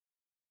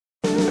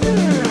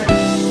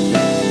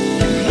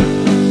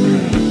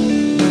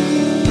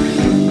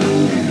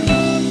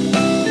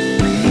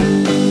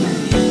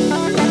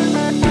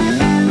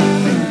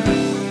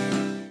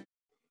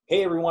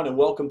everyone, and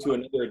welcome to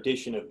another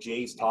edition of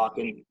Jays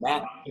Talking.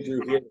 Matt and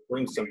Andrew here to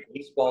bring some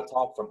baseball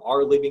talk from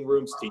our living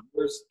rooms to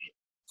yours.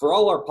 For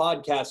all our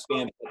podcast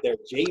fans out there,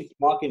 Jays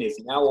Talking is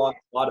now on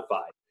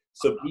Spotify.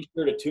 So be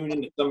sure to tune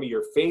into some of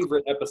your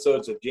favorite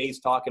episodes of Jays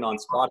Talking on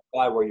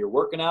Spotify while you're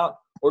working out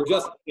or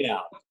just hanging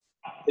out.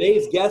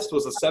 Today's guest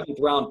was a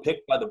seventh-round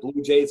pick by the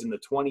Blue Jays in the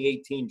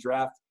 2018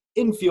 draft,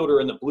 infielder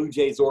in the Blue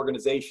Jays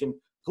organization.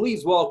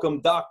 Please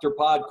welcome Dr.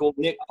 Podkul,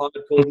 Nick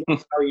Podkul.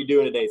 Nick, how are you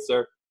doing today,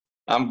 sir?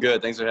 I'm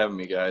good. Thanks for having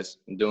me, guys.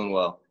 I'm doing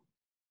well.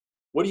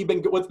 What's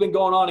been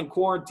going on in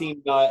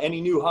quarantine?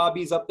 Any new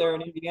hobbies up there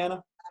in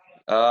Indiana?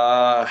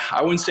 I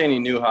wouldn't say any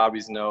new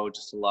hobbies, no.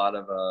 Just a lot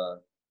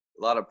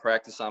of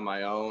practice on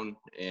my own,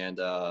 and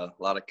a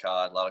lot of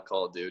COD, a lot of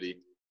Call of Duty,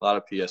 a lot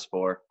of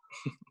PS4.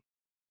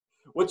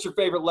 What's your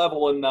favorite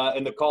level in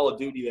the Call of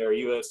Duty there? Are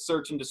you a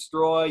search and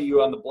destroy?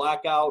 You on the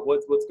blackout?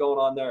 What's going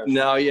on there?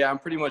 No, yeah, I'm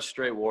pretty much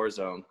straight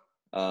Warzone.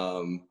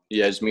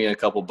 Just me and a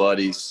couple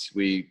buddies.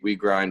 We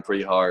grind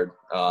pretty hard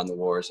on the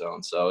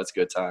Warzone, so it's a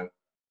good time.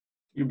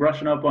 You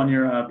brushing up on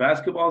your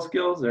basketball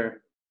skills,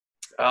 or?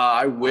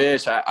 I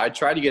wish. I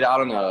tried to get out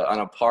on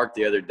a park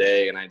the other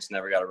day, and I just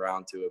never got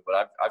around to it.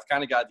 But I've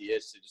kind of got the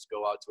itch to just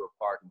go out to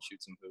a park and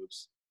shoot some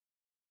hoops.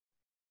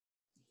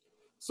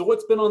 So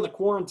what's been on the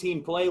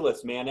quarantine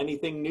playlist, man?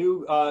 Anything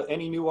new?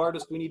 Any new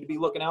artists we need to be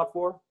looking out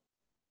for?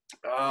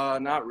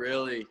 Not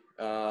really.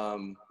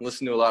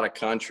 Listen to a lot of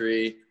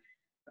country.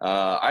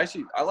 I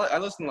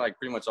listen to like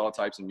pretty much all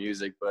types of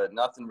music, but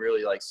nothing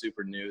really like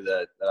super new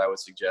that I would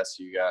suggest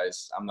to you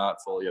guys. I'm not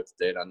fully up to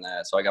date on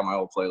that, so I got my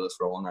whole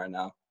playlist rolling right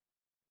now.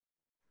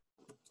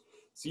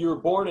 So you were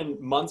born in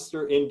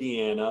Munster,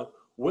 Indiana.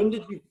 When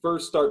did you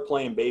first start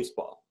playing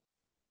baseball?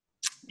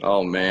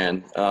 Oh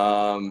man,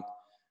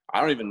 I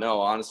don't even know,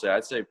 honestly.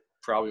 I'd say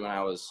probably when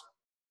I was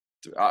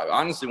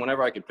honestly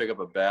whenever I could pick up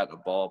a bat and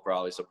a ball,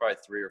 probably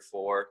 3 or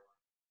 4.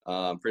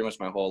 Pretty much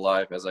my whole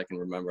life, as I can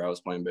remember, I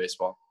was playing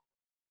baseball.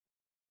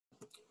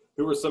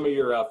 Who were some of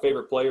your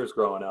favorite players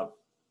growing up?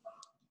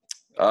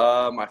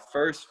 My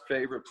first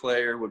favorite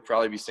player would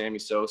probably be Sammy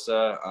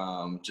Sosa.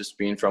 Just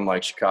being from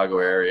like Chicago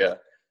area,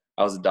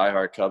 I was a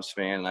diehard Cubs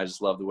fan, and I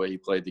just loved the way he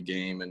played the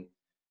game, and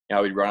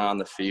how he'd run on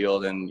the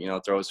field and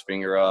throw his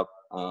finger up.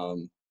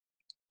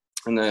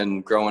 And then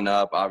growing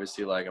up,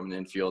 obviously, like I'm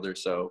an infielder,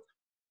 so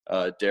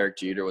Derek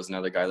Jeter was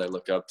another guy that I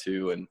looked up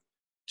to, and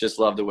just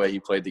loved the way he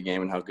played the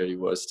game and how good he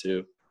was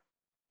too.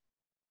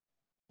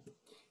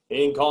 They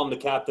didn't call him the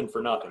captain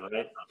for nothing,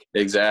 right?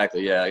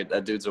 Exactly. Yeah,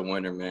 that dude's a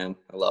winner, man.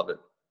 I love it.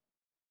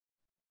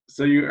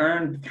 So you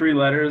earned 3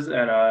 letters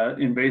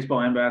in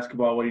baseball and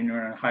basketball when you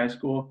were in high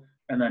school,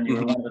 and then you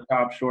were one of the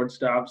top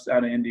shortstops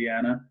out of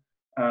Indiana.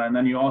 And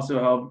then you also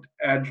helped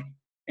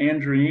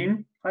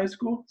Andrean High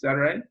School. Is that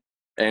right?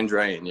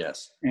 Andrean,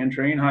 yes.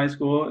 Andrean High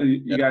School.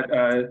 You got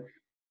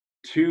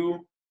 2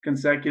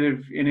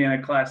 consecutive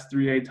Indiana Class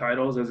 3A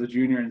titles as a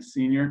junior and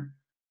senior.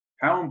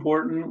 How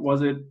important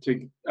was it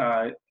to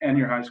end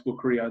your high school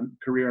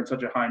career on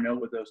such a high note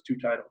with those 2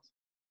 titles?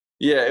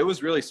 Yeah, it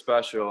was really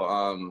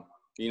special.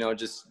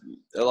 Just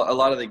a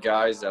lot of the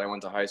guys that I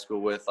went to high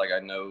school with, like I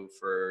know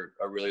for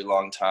a really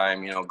long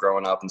time,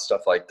 growing up and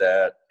stuff like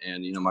that.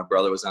 And, my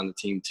brother was on the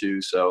team too.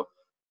 So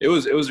it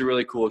was a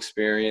really cool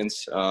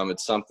experience.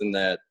 It's something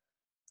that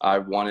I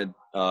wanted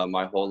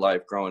my whole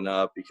life growing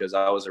up because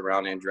I was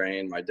around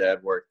Andrean. My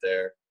dad worked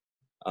there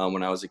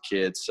when I was a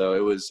kid. So it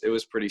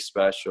was pretty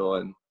special.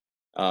 And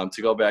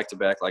to go back to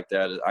back like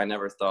that, I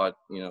never thought,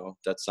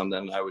 that's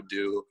something I would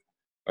do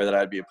or that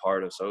I'd be a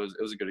part of. So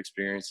it was a good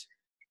experience.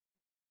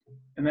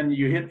 And then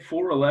you hit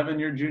 .411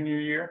 your junior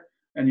year,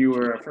 and you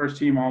were a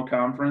first-team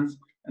all-conference.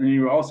 And then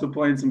you were also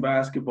playing some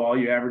basketball.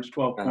 You averaged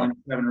 12 points,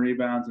 7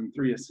 rebounds, and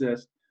 3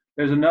 assists.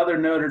 There's another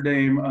Notre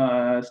Dame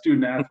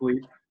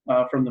student-athlete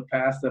from the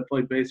past that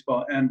played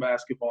baseball and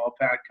basketball,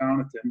 Pat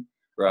Connaughton.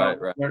 Right.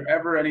 Was there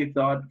ever any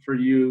thought for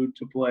you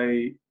to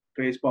play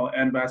baseball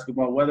and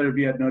basketball, whether it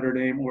be at Notre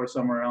Dame or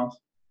somewhere else?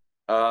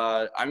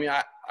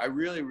 I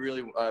really,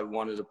 really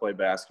wanted to play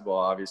basketball,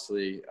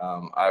 obviously.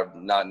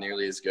 I'm not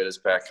nearly as good as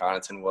Pat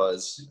Connaughton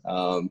was,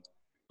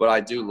 but I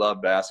do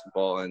love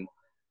basketball. And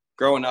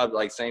growing up,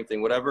 like, same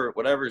thing.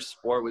 Whatever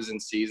sport was in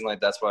season, like,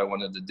 that's what I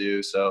wanted to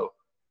do. So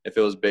if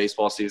it was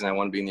baseball season, I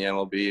wanted to be in the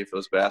MLB. If it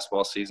was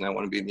basketball season, I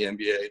wanted to be in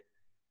the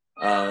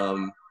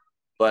NBA.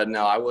 But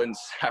no, I wouldn't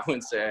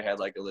say I had,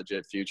 like, a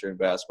legit future in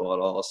basketball at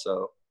all.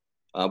 So,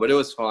 but it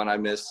was fun. I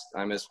miss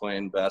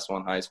playing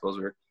basketball in high school.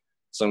 Those were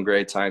some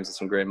great times and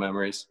some great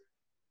memories.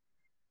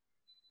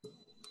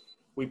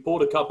 We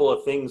pulled a couple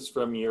of things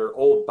from your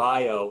old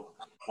bio,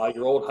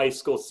 your old high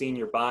school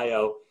senior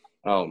bio.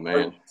 Oh,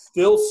 man.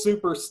 Still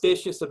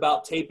superstitious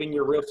about taping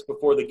your wrists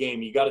before the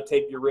game. You got to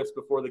tape your wrists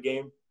before the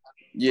game?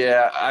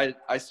 Yeah,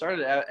 I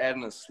started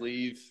adding a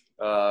sleeve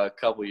a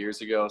couple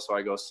years ago. So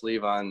I go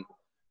sleeve on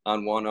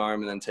one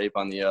arm and then tape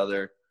on the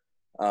other.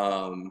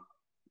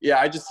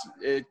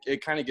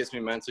 It kind of gets me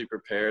mentally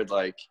prepared.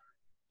 Like,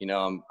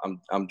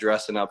 I'm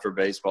dressing up for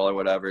baseball or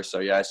whatever. So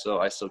yeah, I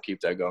still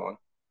keep that going.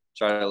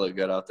 Try to look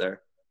good out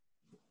there.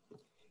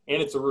 And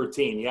it's a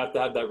routine. You have to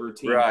have that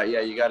routine. Right.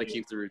 Yeah. You got to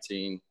keep the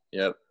routine.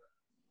 Yep.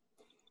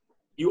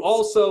 You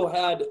also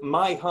had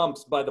 "My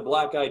Humps" by the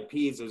Black Eyed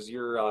Peas as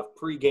your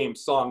pregame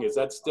song. Is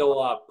that still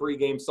a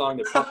pregame song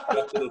that pumps you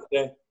up to this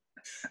day?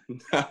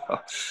 No,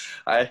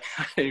 I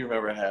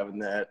remember having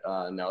that.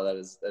 No, that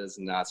is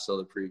not still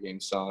the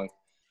pregame song,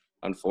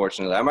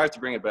 unfortunately. I might have to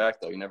bring it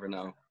back, though. You never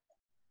know.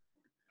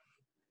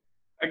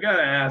 I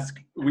gotta ask,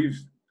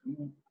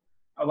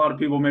 a lot of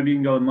people, maybe you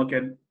can go and look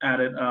at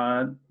it.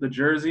 The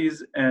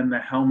jerseys and the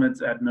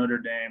helmets at Notre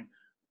Dame,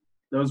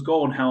 those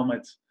gold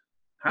helmets.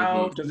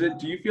 How does it?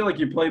 Do you feel like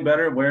you play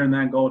better wearing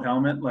that gold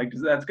helmet? Like,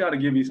 that's got to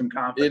give you some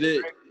confidence. It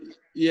is.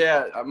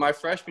 Yeah, my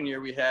freshman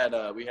year we had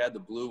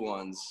the blue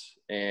ones,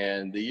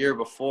 and the year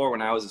before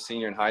when I was a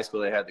senior in high school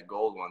they had the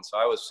gold ones. So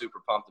I was super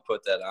pumped to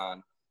put that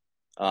on.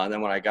 And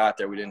then when I got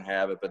there we didn't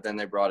have it, but then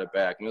they brought it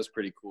back and it was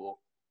pretty cool.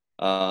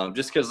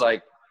 Just because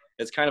like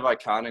it's kind of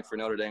iconic for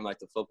Notre Dame, like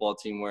the football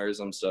team wears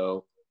them.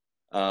 So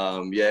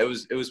yeah, it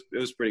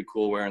was pretty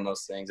cool wearing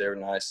those things. They were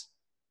nice.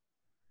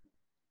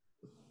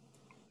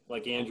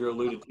 Like Andrew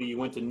alluded to, you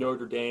went to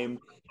Notre Dame.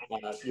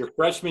 Your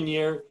freshman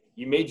year,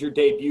 you made your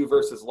debut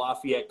versus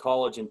Lafayette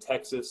College in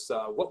Texas.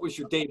 What was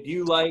your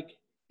debut like?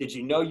 Did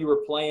you know you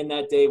were playing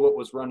that day? What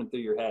was running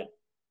through your head?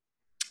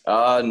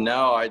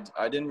 No,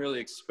 I didn't really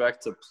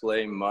expect to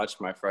play much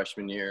my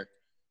freshman year.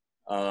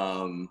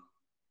 I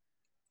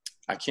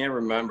can't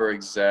remember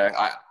exact.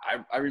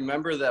 I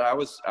remember that I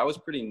was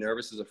pretty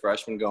nervous as a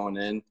freshman going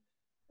in,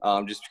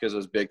 just because it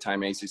was big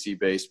time ACC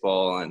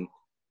baseball, and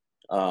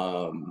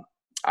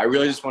I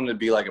really just wanted to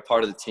be like a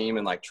part of the team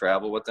and like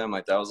travel with them.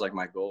 Like that was like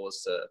my goal,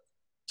 was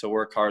to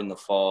work hard in the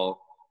fall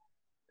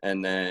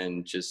and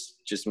then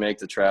just make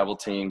the travel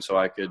team so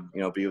I could,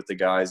 be with the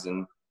guys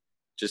and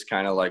just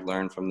kind of like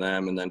learn from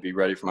them and then be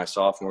ready for my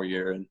sophomore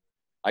year. And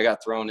I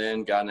got thrown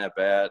in, got an at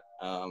bat.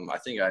 I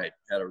think I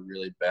had a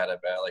really bad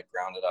at bat, like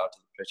grounded out to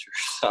the pitcher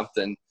or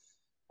something.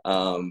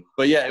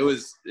 But yeah,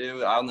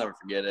 I'll never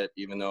forget it,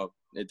 even though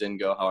it didn't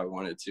go how I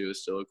wanted it to. It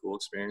was still a cool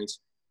experience.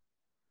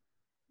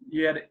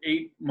 You had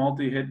 8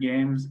 multi-hit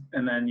games,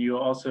 and then you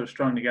also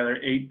strung together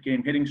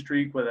 8-game hitting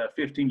streak with a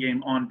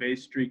 15-game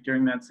on-base streak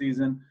during that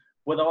season.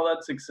 With all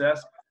that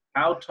success,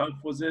 how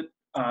tough was it,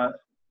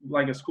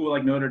 like a school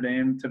like Notre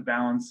Dame, to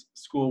balance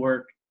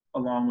schoolwork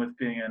along with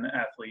being an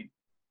athlete?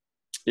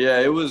 Yeah,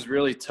 it was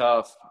really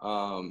tough.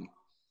 After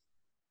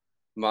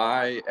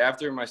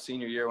my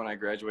senior year, when I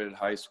graduated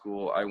high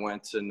school, I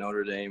went to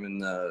Notre Dame in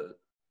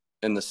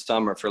the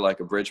summer for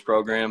like a bridge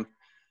program.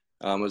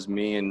 It was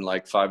me and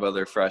like 5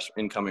 other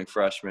incoming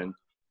freshmen.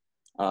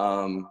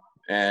 And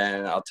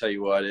I'll tell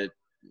you what,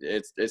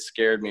 it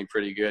scared me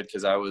pretty good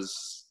because I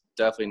was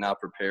definitely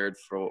not prepared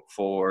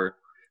for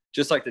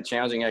just like the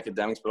challenging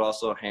academics, but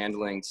also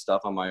handling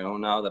stuff on my own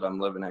now that I'm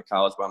living at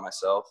college by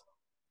myself.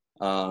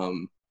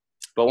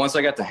 But once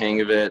I got the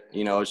hang of it,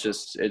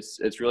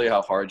 it's really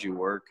how hard you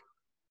work.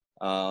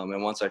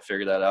 And once I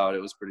figured that out,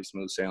 it was pretty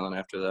smooth sailing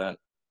after that.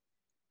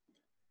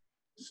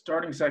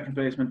 Starting second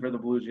baseman for the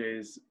Blue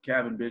Jays,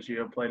 Cavan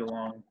Biggio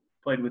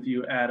played with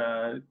you at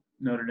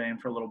Notre Dame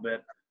for a little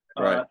bit.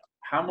 Right.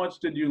 How much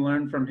did you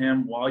learn from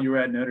him while you were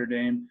at Notre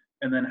Dame?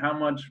 And then how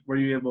much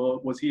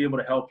was he able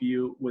to help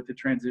you with the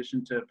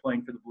transition to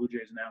playing for the Blue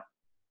Jays now?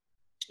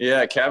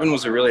 Yeah, Cavan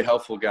was a really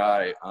helpful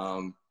guy.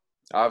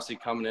 Obviously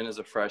coming in as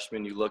a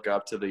freshman, you look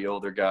up to the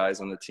older guys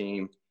on the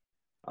team,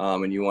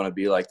 and you want to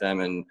be like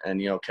them. And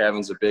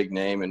Cavan's a big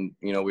name, and,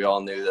 we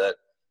all knew that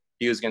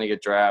he was going to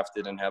get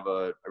drafted and have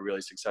a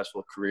really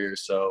successful career.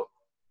 So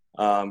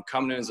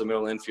coming in as a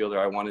middle infielder,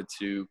 I wanted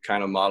to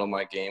kind of model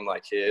my game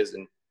like his.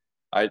 And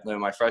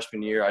my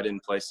freshman year, I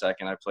didn't play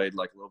second. I played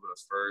like a little bit of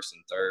first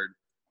and third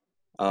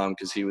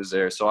because he was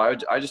there. So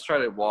I just tried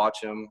to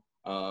watch him.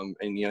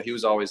 And, he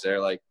was always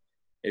there. Like,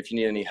 if you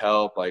need any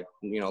help, like,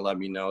 let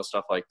me know,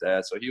 stuff like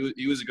that. So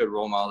he was a good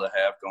role model to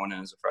have going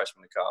in as a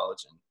freshman to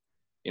college. And,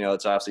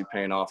 it's obviously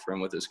paying off for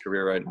him with his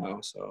career right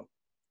now. So.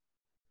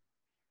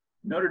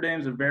 Notre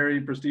Dame's a very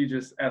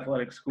prestigious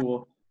athletic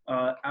school.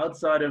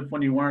 Outside of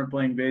when you weren't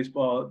playing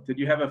baseball, did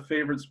you have a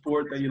favorite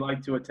sport that you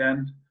like to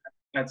attend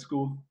at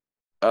school?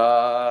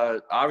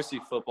 Obviously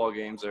football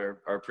games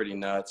are pretty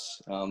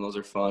nuts. Those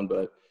are fun,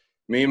 but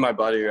me and my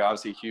buddy are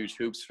obviously huge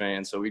hoops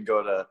fans. So we'd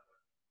go to,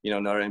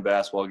 Notre Dame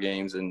basketball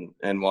games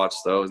and watch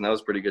those. And that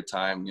was a pretty good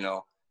time,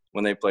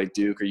 when they played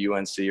Duke or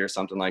UNC or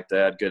something like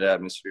that, good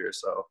atmosphere.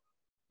 So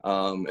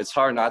it's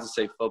hard not to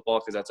say football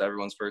because that's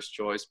everyone's first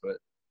choice, but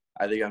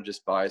I think I'm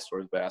just biased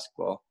towards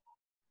basketball.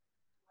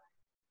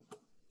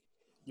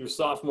 Your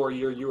sophomore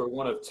year, you were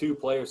one of 2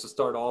 players to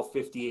start all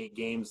 58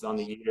 games on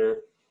the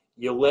year.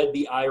 You led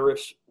the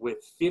Irish with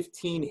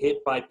 15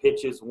 hit by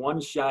pitches,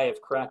 1 shy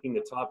of cracking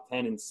the top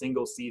 10 in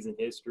single season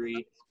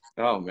history.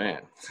 Oh,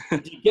 man.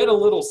 Did you get a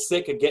little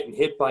sick of getting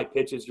hit by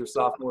pitches your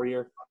sophomore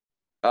year?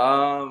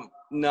 No,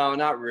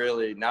 not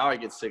really. Now I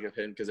get sick of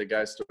hitting because the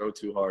guys throw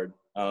too hard.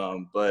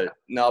 But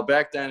no,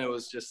 back then it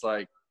was just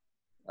like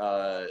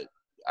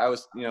I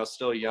was,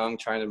 still young,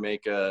 trying to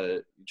make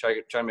a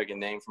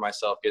name for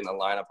myself, getting the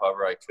lineup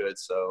however I could.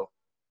 So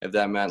if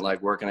that meant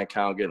like working a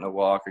count, getting a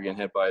walk, or getting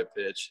hit by a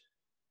pitch,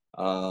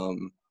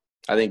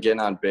 I think getting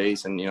on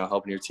base and,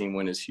 helping your team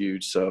win is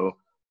huge. So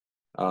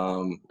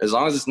as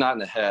long as it's not in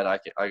the head, I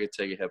could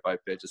take a hit by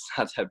pitch. It's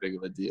not that big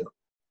of a deal.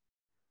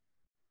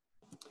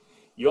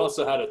 You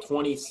also had a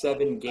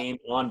 27-game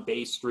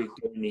on-base streak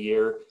during the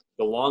year,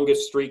 the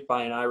longest streak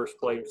by an Irish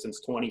player since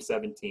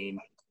 2017.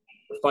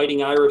 The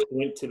Fighting Irish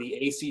went to the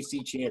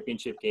ACC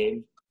championship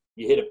game.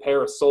 You hit a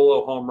pair of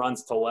solo home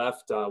runs to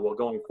left while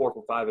going 4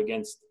 for 5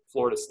 against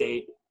Florida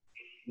State.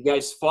 You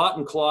guys fought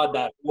and clawed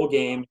that whole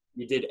game.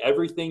 You did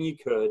everything you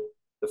could.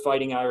 The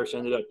Fighting Irish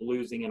ended up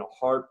losing in a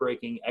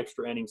heartbreaking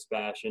extra innings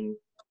fashion.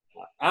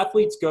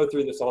 Athletes go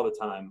through this all the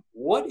time.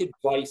 What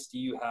advice do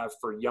you have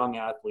for young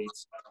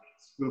athletes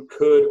who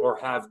could or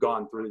have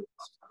gone through this?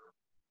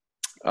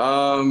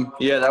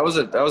 Yeah, that was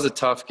a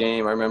tough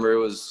game. I remember it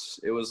was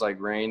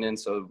like raining,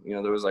 so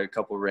there was like a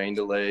couple rain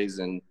delays,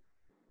 and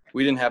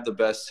we didn't have the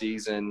best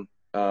season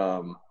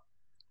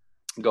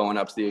going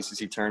up to the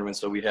ACC tournament.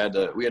 So we had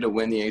to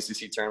win the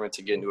ACC tournament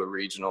to get into a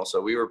regional.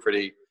 So we were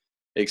pretty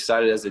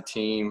excited as a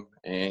team,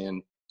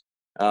 and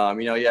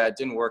it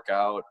didn't work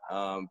out.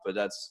 But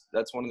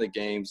that's one of the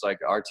games. Like,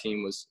 our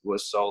team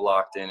was so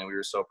locked in, and we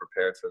were so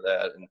prepared for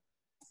that. And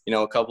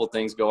a couple of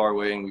things go our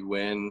way and we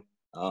win.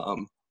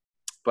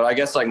 But I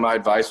guess, like, my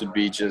advice would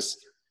be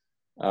just,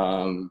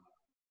 you're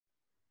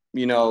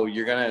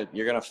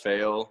gonna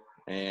fail,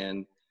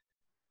 and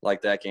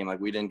like that game,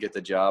 like, we didn't get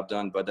the job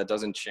done, but that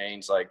doesn't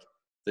change like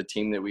the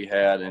team that we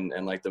had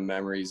and like the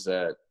memories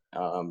that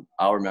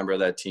I'll remember of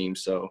that team.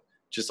 So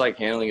just like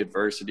handling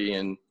adversity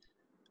and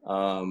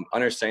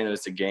understanding that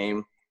it's a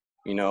game.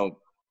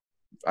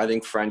 I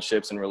think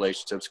friendships and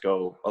relationships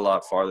go a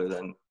lot farther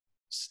than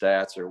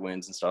stats or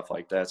wins and stuff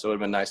like that. So it would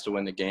have been nice to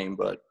win the game,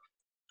 but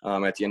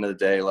at the end of the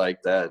day,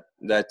 like,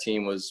 that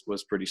team was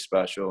pretty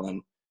special,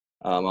 and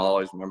I'll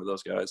always remember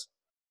those guys.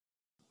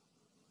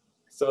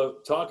 So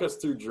talk us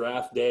through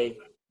draft day.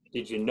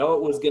 Did you know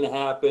it was going to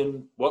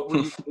happen? What were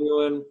you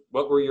doing?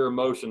 What were your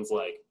emotions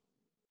like?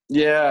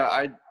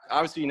 Yeah,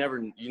 obviously you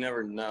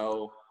never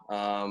know.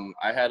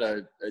 I had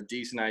a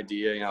decent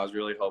idea. I was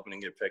really hoping to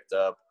get picked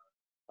up.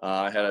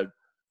 I had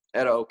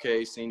an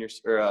okay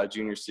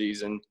junior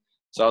season,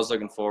 so I was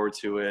looking forward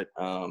to it.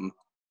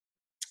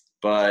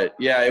 But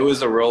yeah, it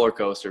was a roller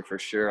coaster for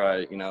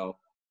sure.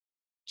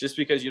 Just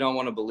because you don't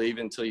want to believe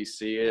it until you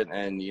see it,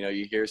 and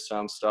you hear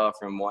some stuff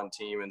from one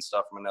team and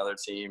stuff from another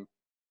team,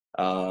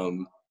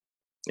 and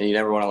you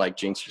never want to, like,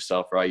 jinx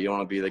yourself, right? You don't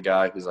want to be the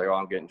guy who's like, oh,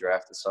 I'm getting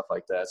drafted, stuff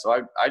like that.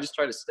 So I just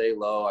try to stay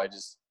low. I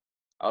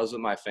was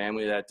with my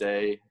family that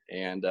day,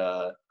 and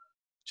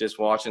just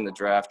watching the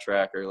draft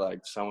tracker, like,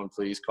 someone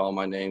please call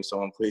my name,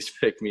 someone please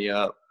pick me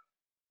up.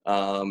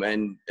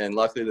 And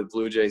luckily the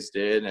Blue Jays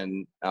did,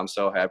 and I'm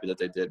so happy that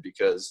they did,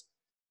 because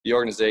the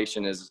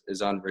organization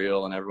is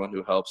unreal, and everyone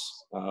who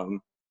helps,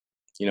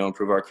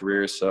 improve our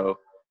careers. So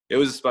it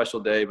was a special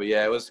day, but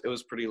yeah, it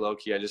was pretty low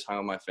key. I just hung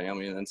with my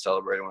family and then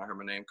celebrated when I heard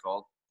my name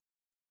called.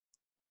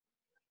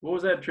 What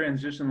was that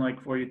transition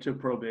like for you to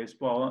pro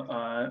baseball?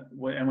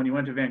 And when you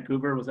went to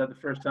Vancouver, was that the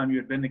first time you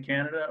had been to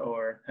Canada,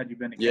 or had you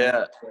been to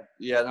Canada?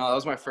 Yeah, no, that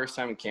was my first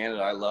time in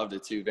Canada. I loved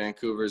it too.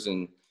 Vancouver's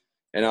an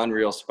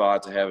unreal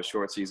spot to have a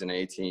short season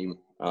A team.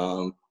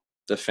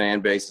 The fan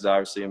base is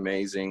obviously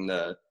amazing.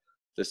 The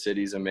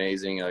city's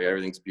amazing. Like,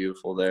 everything's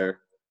beautiful there.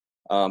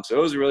 So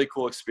it was a really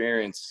cool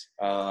experience.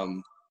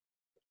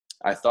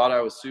 I thought I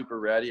was super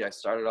ready. I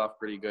started off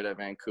pretty good at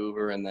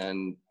Vancouver, and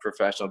then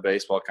professional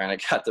baseball kind of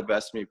got the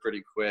best of me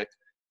pretty quick.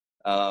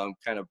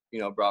 Kind of,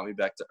 brought me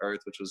back to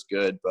earth, which was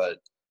good. But,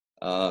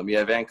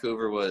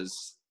 Vancouver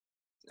was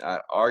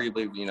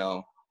arguably,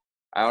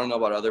 I don't know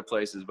about other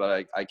places,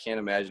 but I can't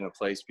imagine a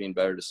place being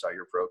better to start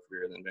your pro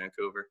career than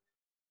Vancouver.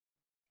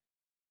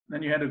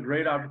 Then you had a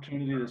great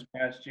opportunity this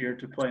past year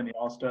to play in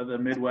the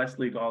Midwest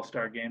League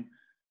All-Star game.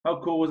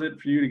 How cool was it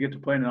for you to get to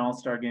play in an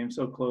All-Star game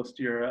so close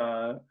to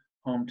your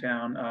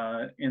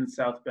hometown in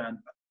South Bend?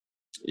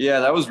 Yeah,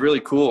 that was really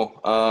cool.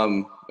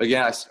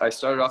 Again, I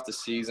started off the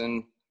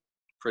season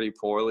pretty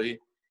poorly.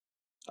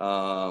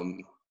 So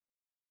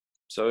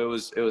it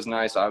was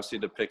nice, obviously,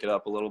 to pick it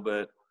up a little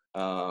bit.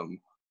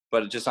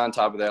 But just on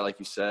top of that, like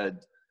you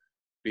said,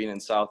 being in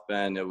South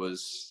Bend, it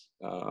was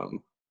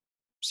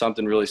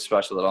something really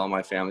special that all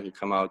my family could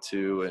come out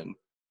to. And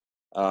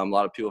a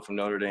lot of people from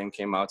Notre Dame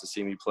came out to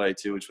see me play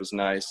too, which was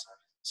nice.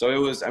 So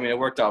it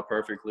worked out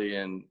perfectly.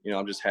 And,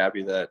 I'm just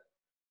happy that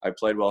I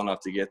played well enough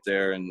to get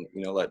there and,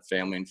 let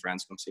family and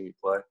friends come see me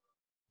play.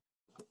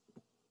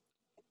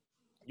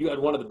 You had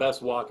one of the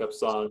best walk-up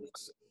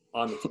songs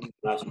on the team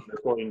last year,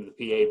 according to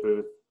the PA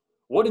booth.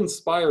 What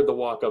inspired the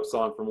walk-up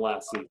song from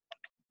last season?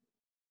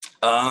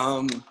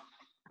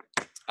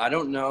 I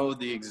don't know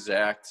the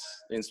exact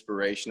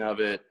inspiration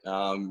of it.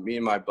 Me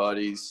and my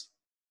buddies,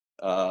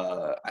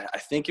 I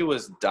think it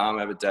was Dom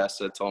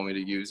Avedessa told me to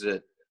use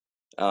it.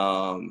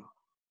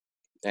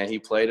 And he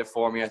played it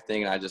for me, I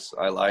think, and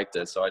I liked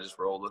it, so I just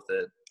rolled with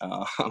it.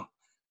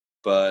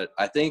 But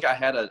I think I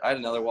had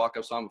another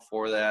walk-up song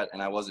before that,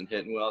 and I wasn't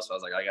hitting well, so I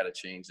was like, I got to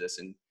change this.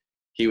 And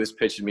he was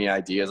pitching me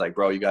ideas like,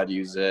 bro, you got to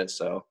use this.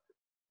 So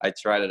I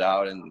tried it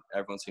out, and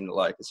everyone seemed to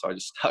like it, so I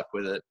just stuck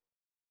with it.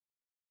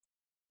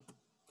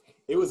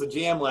 It was a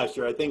jam last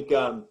year. I think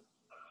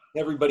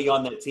everybody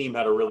on that team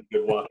had a really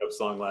good walk-up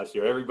song last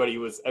year. Everybody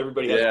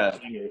had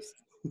singers.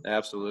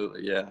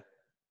 Absolutely, yeah.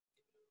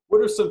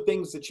 What are some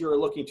things that you're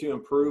looking to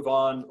improve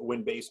on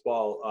when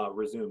baseball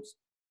resumes?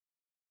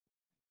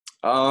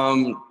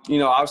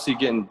 Obviously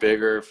getting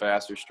bigger,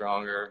 faster,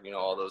 stronger,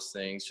 all those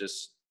things,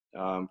 just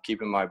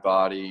keeping my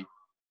body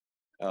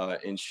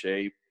in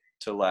shape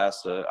to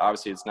last.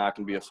 Obviously, it's not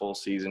going to be a full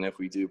season if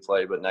we do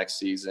play, but next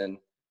season,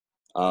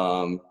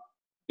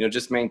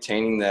 just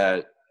maintaining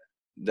that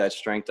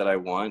strength that I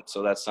want.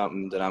 So that's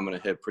something that I'm going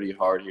to hit pretty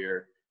hard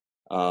here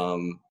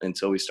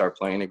until we start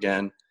playing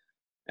again.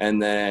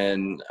 And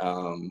then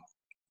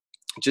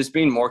just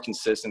being more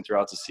consistent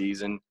throughout the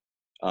season,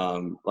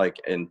 like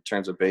in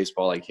terms of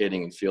baseball, like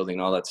hitting and fielding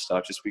and all that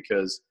stuff, just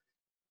because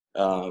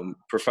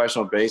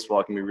professional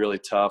baseball can be really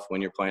tough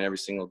when you're playing every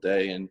single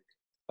day. And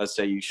let's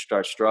say you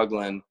start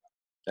struggling,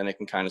 then it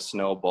can kind of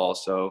snowball.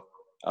 So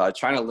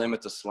trying to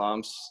limit the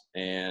slumps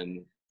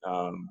and,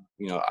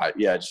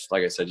 just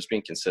like I said, just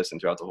being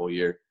consistent throughout the whole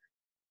year.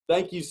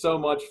 Thank you so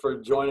much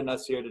for joining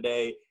us here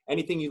today.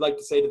 Anything you'd like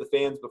to say to the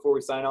fans before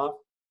we sign off?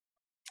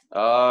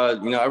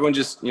 Everyone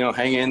just,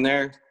 hang in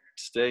there,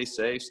 stay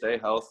safe, stay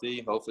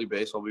healthy. Hopefully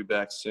baseball will be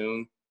back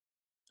soon.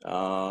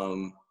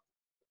 That's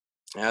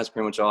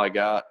pretty much all I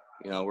got.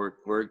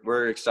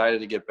 We're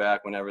excited to get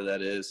back whenever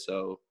that is.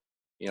 So,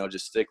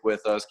 just stick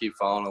with us, keep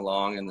following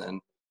along, and then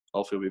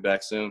hopefully we'll be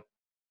back soon.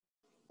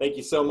 Thank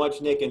you so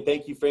much, Nick, and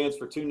thank you, fans,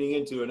 for tuning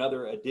in to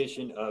another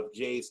edition of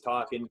Jays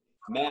Talking.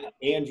 Matt,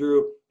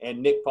 Andrew, and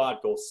Nick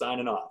Podkul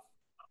signing off.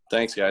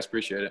 Thanks, guys.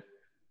 Appreciate it.